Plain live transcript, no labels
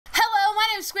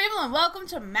name's Skwiible and welcome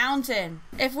to Mountain.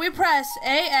 If we press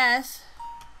A,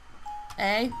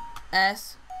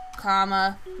 S,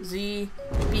 comma, Z,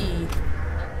 B,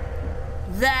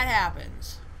 that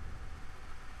happens.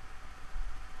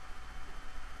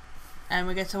 And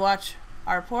we get to watch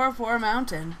our poor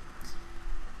mountain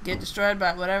get destroyed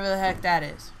by whatever the heck that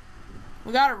is.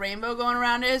 We got a rainbow going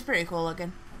around it. It's pretty cool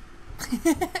looking.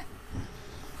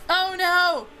 Oh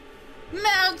no!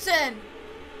 Mountain!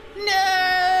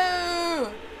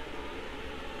 No!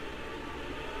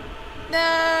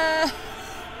 No!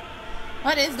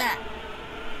 What is that?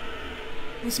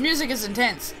 This music is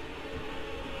intense.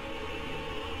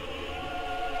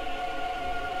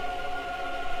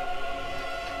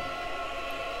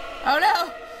 Oh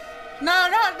no! No,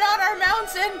 not our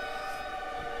mountain!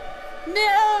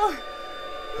 No!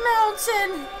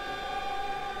 Mountain!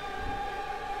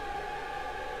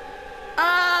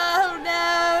 Oh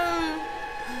no!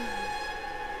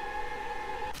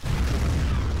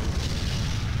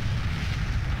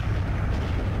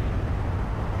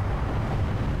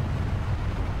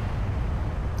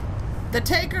 The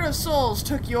taker of souls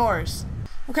took yours.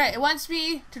 Okay, it wants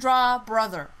me to draw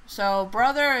brother. So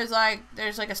brother is like,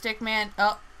 there's like a stick man.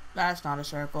 Oh, that's not a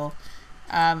circle.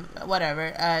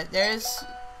 Whatever. There's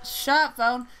shut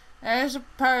phone. There's a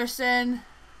person.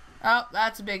 Oh,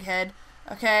 that's a big head.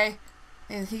 Okay.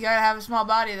 He gotta have a small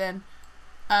body then.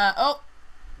 Oh.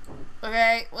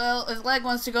 Okay, well, his leg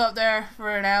wants to go up there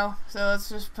for now. So let's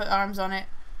just put arms on it.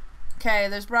 Okay,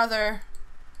 there's brother.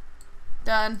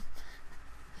 Done.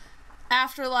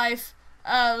 Afterlife.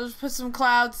 Let's put some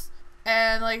clouds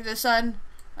and like the sun.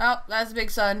 Oh, that's a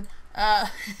big sun.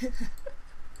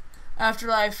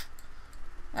 Afterlife.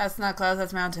 That's not clouds,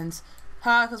 that's mountains.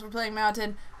 Because we're playing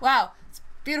mountain. Wow, it's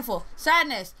beautiful.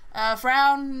 Sadness.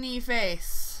 Frowny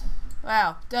face.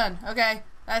 Wow, done. Okay,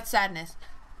 that's sadness.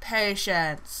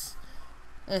 Patience.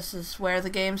 This is where the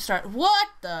game starts. What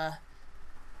the?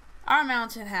 Our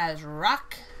mountain has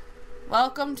rock.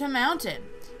 Welcome to mountain.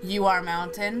 You are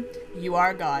mountain. You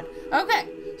are God. Okay,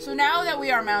 so now that we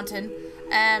are mountain,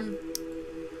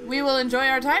 we will enjoy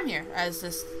our time here, as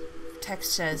this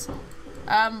text says.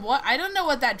 What I don't know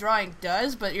what that drawing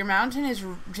does, but your mountain is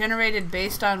generated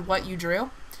based on what you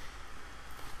drew.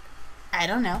 I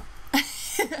don't know.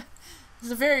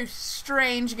 It's a very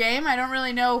strange game. I don't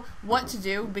really know what to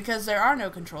do because there are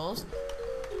no controls.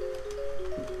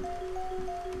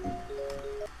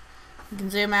 You can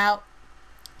zoom out,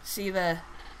 see the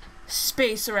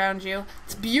space around you.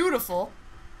 It's beautiful.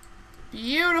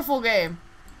 Beautiful game.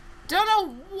 Don't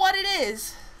know what it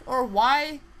is or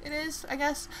why it is, I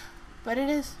guess. But it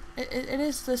is. It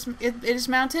is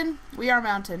mountain. We are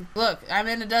mountain. Look, I'm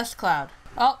in a dust cloud.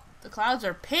 Oh, the clouds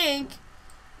are pink.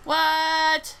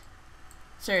 What?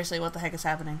 Seriously, what the heck is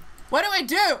happening? What do I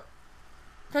do?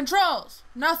 Controls.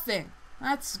 Nothing.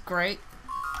 That's great.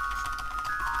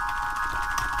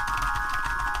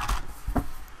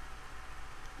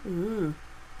 Ooh.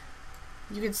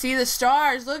 You can see the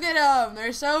stars. Look at them.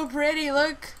 They're so pretty.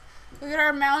 Look. Look at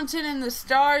our mountain and the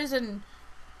stars and...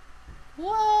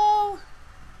 Whoa!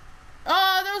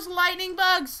 Oh, those lightning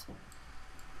bugs!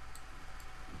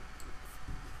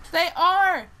 They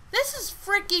are! This is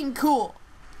freaking cool!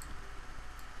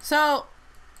 So,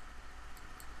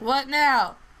 what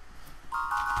now?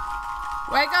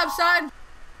 Wake up, son!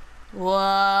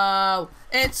 Whoa!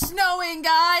 It's snowing,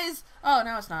 guys! Oh,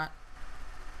 no, it's not.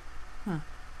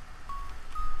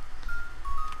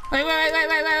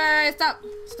 Wait, stop!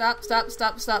 Stop.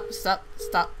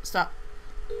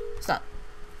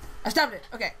 I stopped it.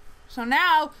 Okay. So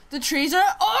now the trees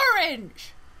are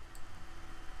orange.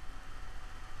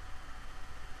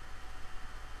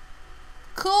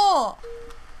 Cool.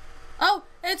 Oh,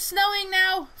 it's snowing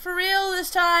now. For real this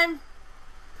time.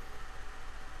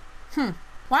 Why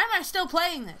am I still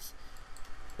playing this?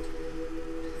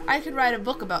 I could write a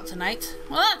book about tonight.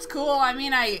 Well, that's cool. I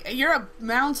mean, you're a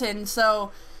mountain,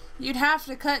 so you'd have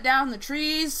to cut down the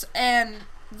trees, and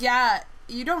yeah,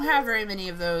 you don't have very many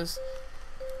of those.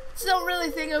 So don't really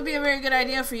think it would be a very good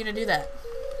idea for you to do that.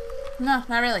 No,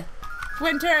 not really.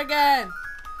 Winter again!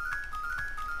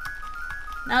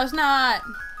 No, it's not.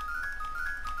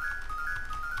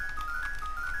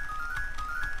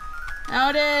 No,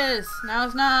 it is. No,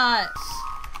 it's not.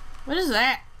 What is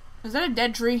that? Is that a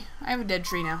dead tree? I have a dead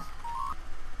tree now.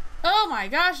 Oh my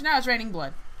gosh, now it's raining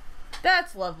blood.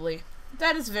 That's lovely.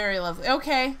 That is very lovely.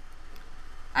 Okay.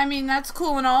 I mean, that's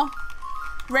cool and all.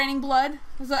 Raining blood.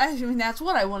 I mean, that's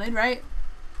what I wanted, right?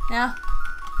 Yeah.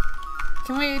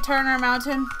 Can we turn our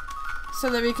mountain so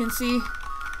that we can see?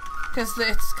 Because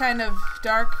it's kind of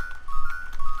dark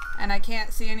and I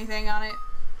can't see anything on it.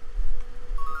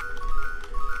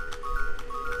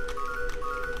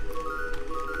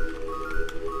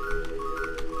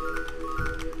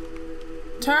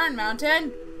 Turn,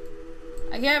 mountain!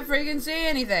 I can't freaking see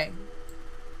anything.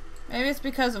 Maybe it's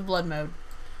because of blood mode.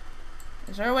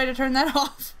 Is there a way to turn that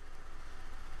off?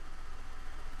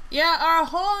 Yeah, our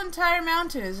whole entire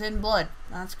mountain is in blood.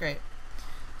 That's great.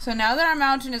 So now that our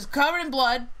mountain is covered in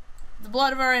blood, the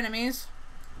blood of our enemies,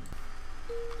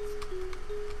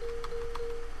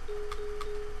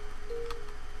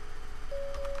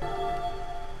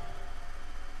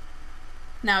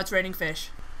 now it's raining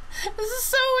fish. This is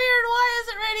so weird. Why is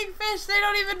it raining fish? They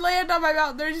don't even land on my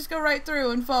mountain. They just go right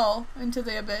through and fall into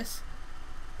the abyss.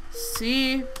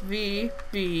 CVB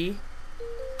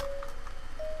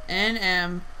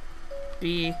NMBM.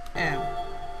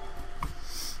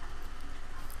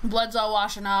 Blood's all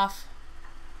washing off.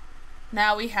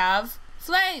 Now we have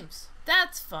flames.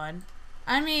 That's fun.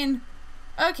 I mean,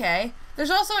 okay.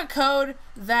 There's also a code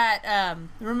that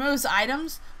removes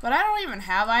items, but I don't even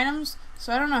have items,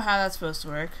 so I don't know how that's supposed to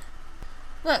work.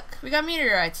 Look, we got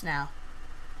meteorites now.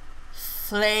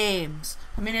 Flames.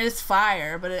 I mean, it is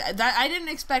fire, but I didn't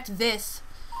expect this.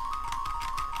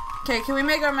 Okay, can we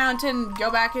make our mountain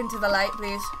go back into the light,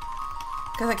 please?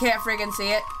 Because I can't friggin' see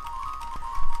it.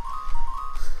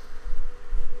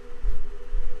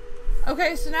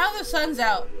 Okay, so now the sun's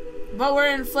out, but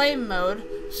we're in flame mode,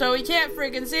 so we can't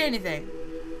freaking see anything.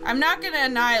 I'm not gonna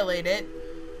annihilate it.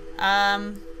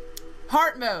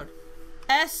 Heart mode.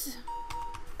 SSF,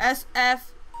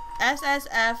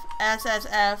 SSF,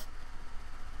 SSF,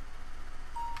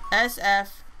 SF,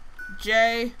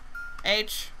 J,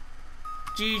 H,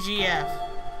 GGF.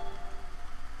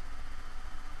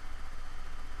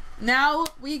 Now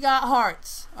we got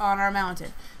hearts on our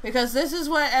mountain, because this is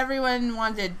what everyone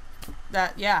wanted.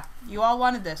 That, yeah, you all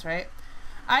wanted this, right?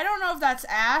 I don't know if that's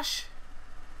ash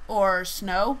or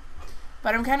snow,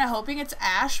 but I'm kind of hoping it's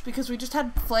ash because we just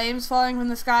had flames falling from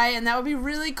the sky, and that would be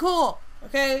really cool.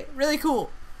 Okay, really cool.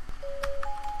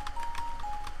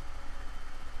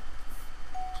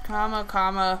 Comma,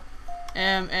 comma,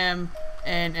 M, M,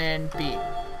 N, N, B.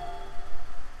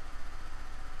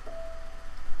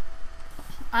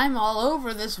 I'm all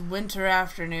over this winter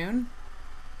afternoon.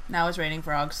 Now it's raining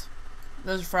frogs.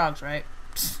 Those are frogs, right?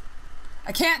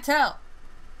 I can't tell.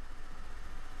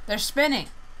 They're spinning.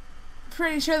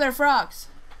 Pretty sure they're frogs.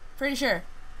 Pretty sure.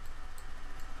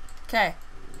 Okay.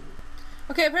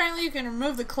 Okay, apparently you can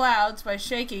remove the clouds by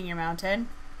shaking your mountain.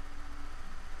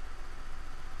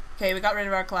 Okay, we got rid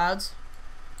of our clouds.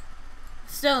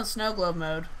 Still in snow globe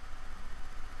mode.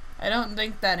 I don't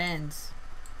think that ends.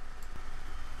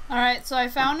 Alright, so I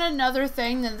found another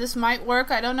thing that this might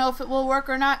work. I don't know if it will work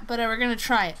or not, but we're gonna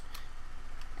try it.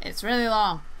 It's really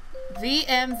long.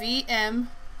 VMVM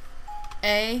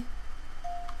A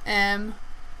M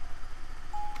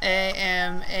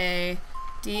A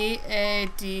D A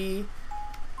D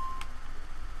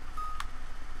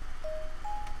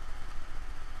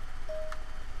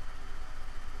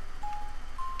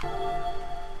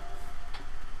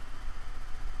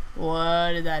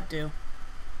What did that do?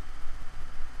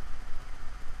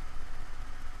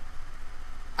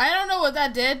 I don't know what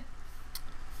that did,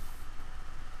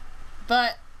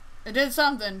 but it did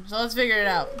something, so let's figure it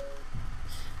out.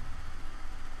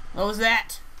 What was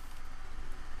that?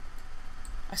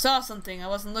 I saw something. I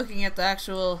wasn't looking at the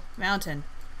actual mountain.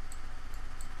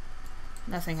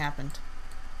 Nothing happened.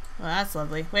 Well, that's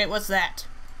lovely. Wait, what's that?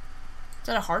 Is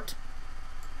that a heart?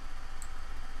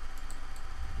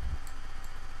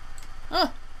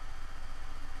 Oh!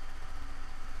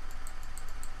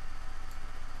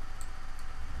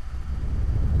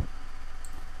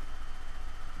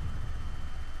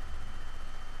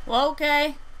 Well,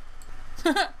 okay.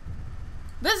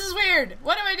 This is weird.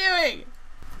 What am I doing?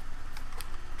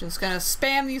 Just gonna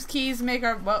spam these keys and make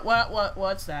our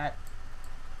what's that?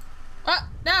 What?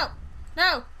 No!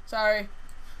 No! Sorry.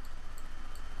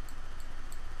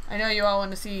 I know you all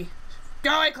want to see.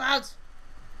 Go away, clouds!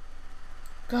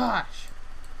 Gosh.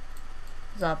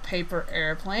 There's a paper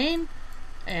airplane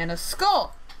and a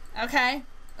skull. Okay.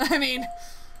 I mean,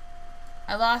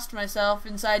 I lost myself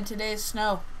inside today's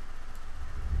snow.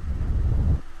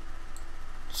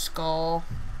 Skull.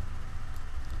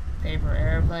 Paper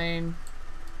airplane.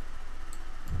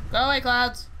 Go away,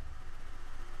 clouds.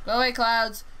 Go away,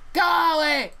 clouds. Go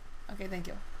away! Okay, thank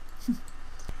you.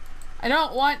 I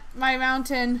don't want my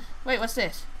mountain. Wait, what's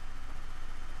this?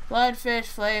 Bloodfish,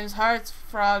 flames, hearts,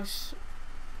 frogs,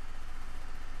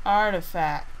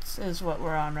 artifacts is what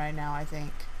we're on right now, I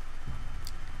think.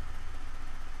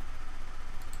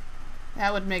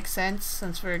 That would make sense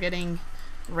since we're getting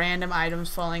random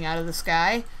items falling out of the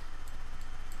sky.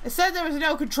 It said there was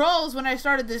no controls when I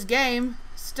started this game.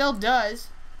 Still does.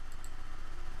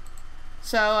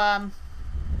 So,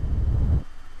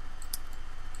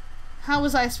 How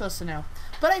was I supposed to know?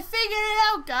 But I figured it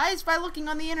out, guys, by looking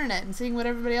on the internet and seeing what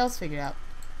everybody else figured out.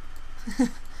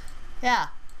 Yeah.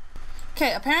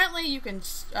 Okay, apparently you can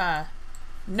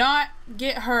not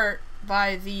get hurt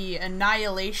by the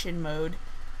annihilation mode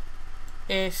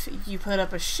if you put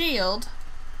up a shield.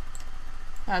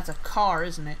 That's a car,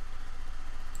 isn't it?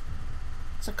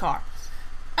 It's a car.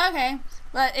 Okay,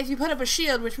 but if you put up a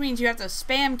shield, which means you have to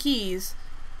spam keys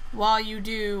while you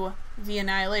do the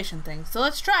annihilation thing. So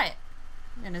let's try it.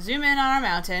 I'm gonna zoom in on our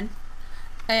mountain,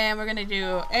 and we're gonna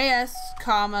do AS,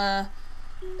 comma,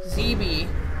 ZB,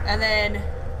 and then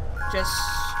just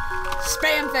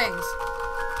spam things.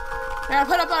 We gotta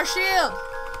put up our shield.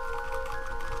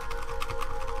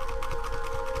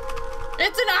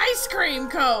 It's an ice cream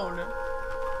cone.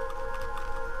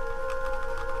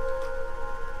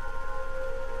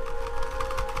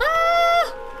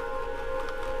 Ah!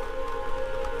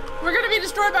 We're gonna be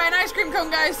destroyed by an ice cream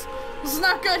cone, guys. This is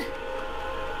not good.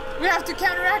 We have to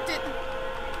counteract it.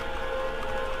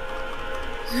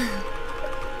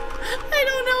 I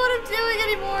don't know what I'm doing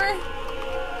anymore.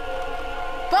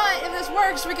 But if this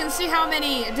works, we can see how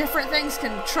many different things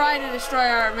can try to destroy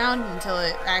our mountain until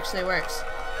it actually works.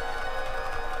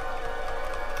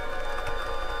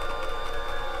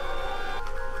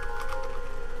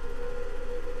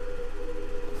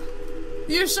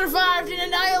 You survived an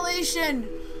annihilation!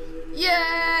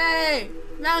 Yay!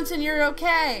 Mountain, you're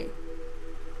okay.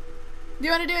 Do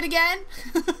you want to do it again?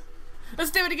 Let's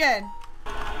do it again.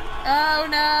 Oh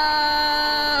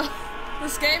no!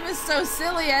 This game is so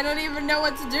silly, I don't even know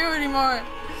what to do anymore.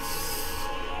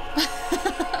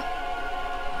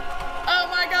 Oh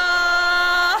my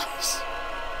gosh!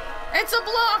 It's a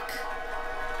block!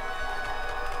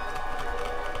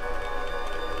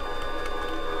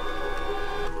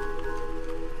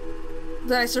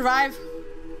 Did I survive?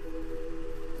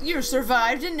 You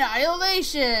survived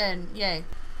annihilation! Yay.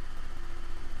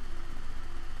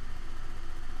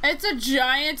 It's a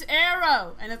giant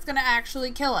arrow, and it's gonna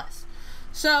actually kill us.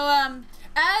 So,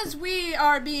 as we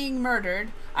are being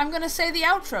murdered, I'm gonna say the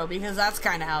outro, because that's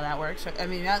kind of how that works. I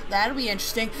mean, that'll be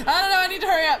interesting. I don't know, I need to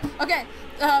hurry up. Okay,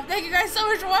 thank you guys so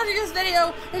much for watching this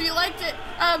video. If you liked it,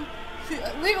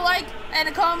 leave a like and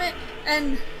a comment,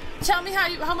 and tell me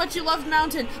how much you loved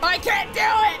Mountain. Oh, I can't do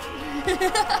it!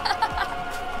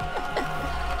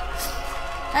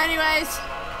 Anyways,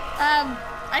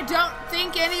 I don't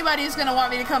think anybody's gonna want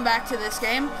me to come back to this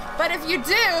game, but if you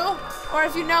do, or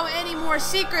if you know any more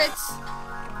secrets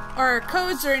or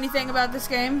codes or anything about this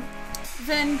game,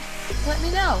 then let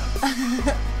me know.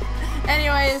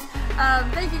 Anyways,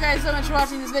 thank you guys so much for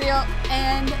watching this video,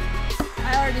 and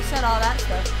I already said all that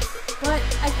stuff, but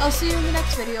I'll see you in the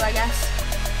next video, I guess.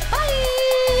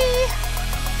 Bye!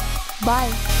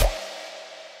 Bye.